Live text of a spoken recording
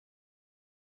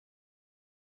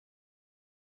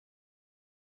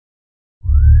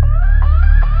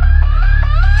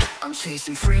I'm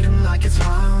chasing freedom like it's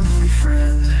my only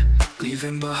friend,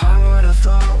 leaving behind what I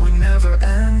thought would never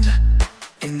end.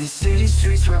 In these city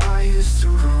streets where I used to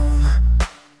roam,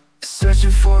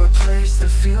 searching for a place that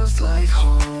feels like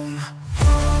home.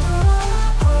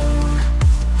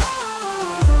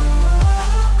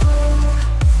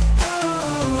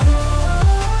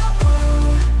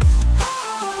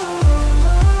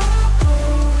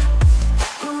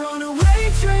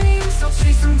 Runaway dreams, I'll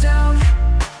chase them down,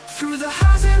 through the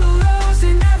highs and the lows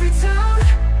in every town.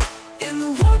 In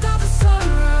the warmth of the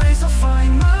sunrise, I'll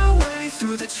find my way.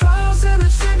 Through the trials and the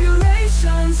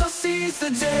tribulations, I'll seize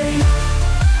the day.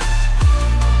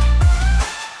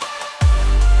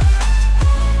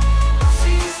 I'll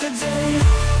seize the day.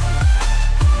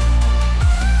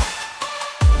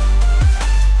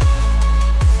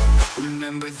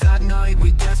 Remember that night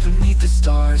we danced beneath the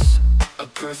stars, a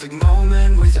perfect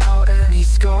moment without any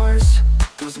scars.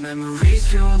 Those memories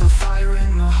fuel the fire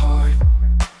in my heart,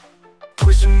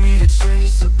 pushing me to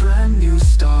chase a brand new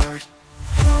start.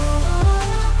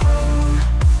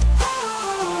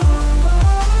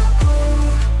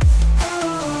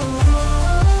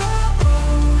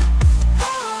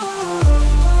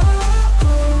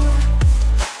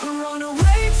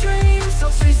 Runaway dreams,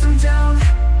 I'll chase them down,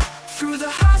 through the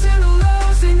highs and the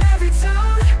lows in every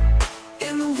town.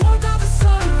 In the warmth of the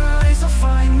sunrise, I'll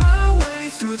find my way.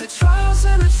 Through the trials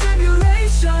and the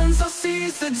tribulations, I'll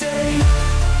seize the day.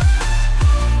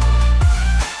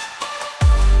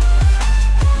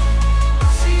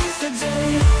 I'll seize the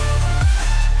day.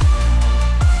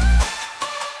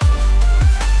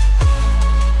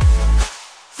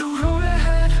 The road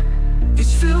ahead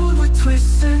is filled with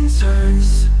twists and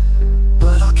turns,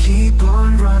 but I'll keep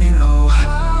on running. Oh,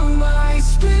 how my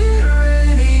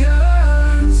spirit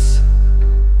yearns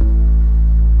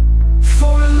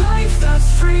for a life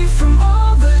that's free from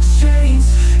all the chains,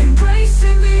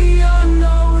 embracing the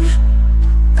unknown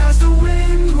as the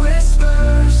wind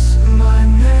whispers my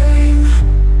name,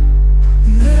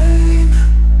 name.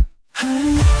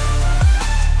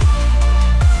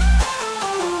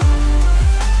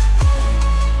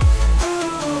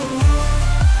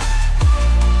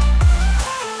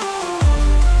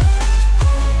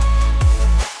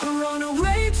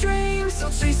 Runaway dreams,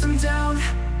 I'll chase them down,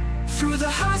 through the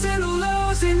highs and the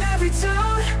lows in every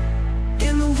town.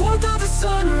 In the warmth of the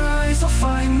sunrise, I'll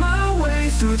find my way.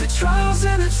 Through the trials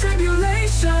and the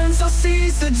tribulations, I'll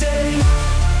seize the day.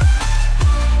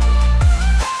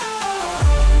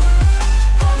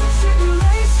 All the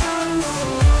tribulations,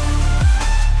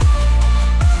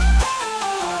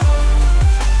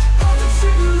 all the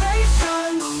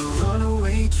tribulations. I'm a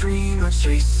runaway dreamer,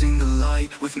 chasing the light,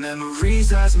 with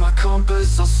memories as my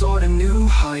compass. I'll soar to new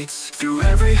heights. Through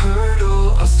every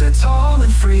hurdle, I'll stand tall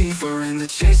and free, for in the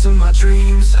chase of my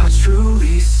dreams, I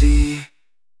truly see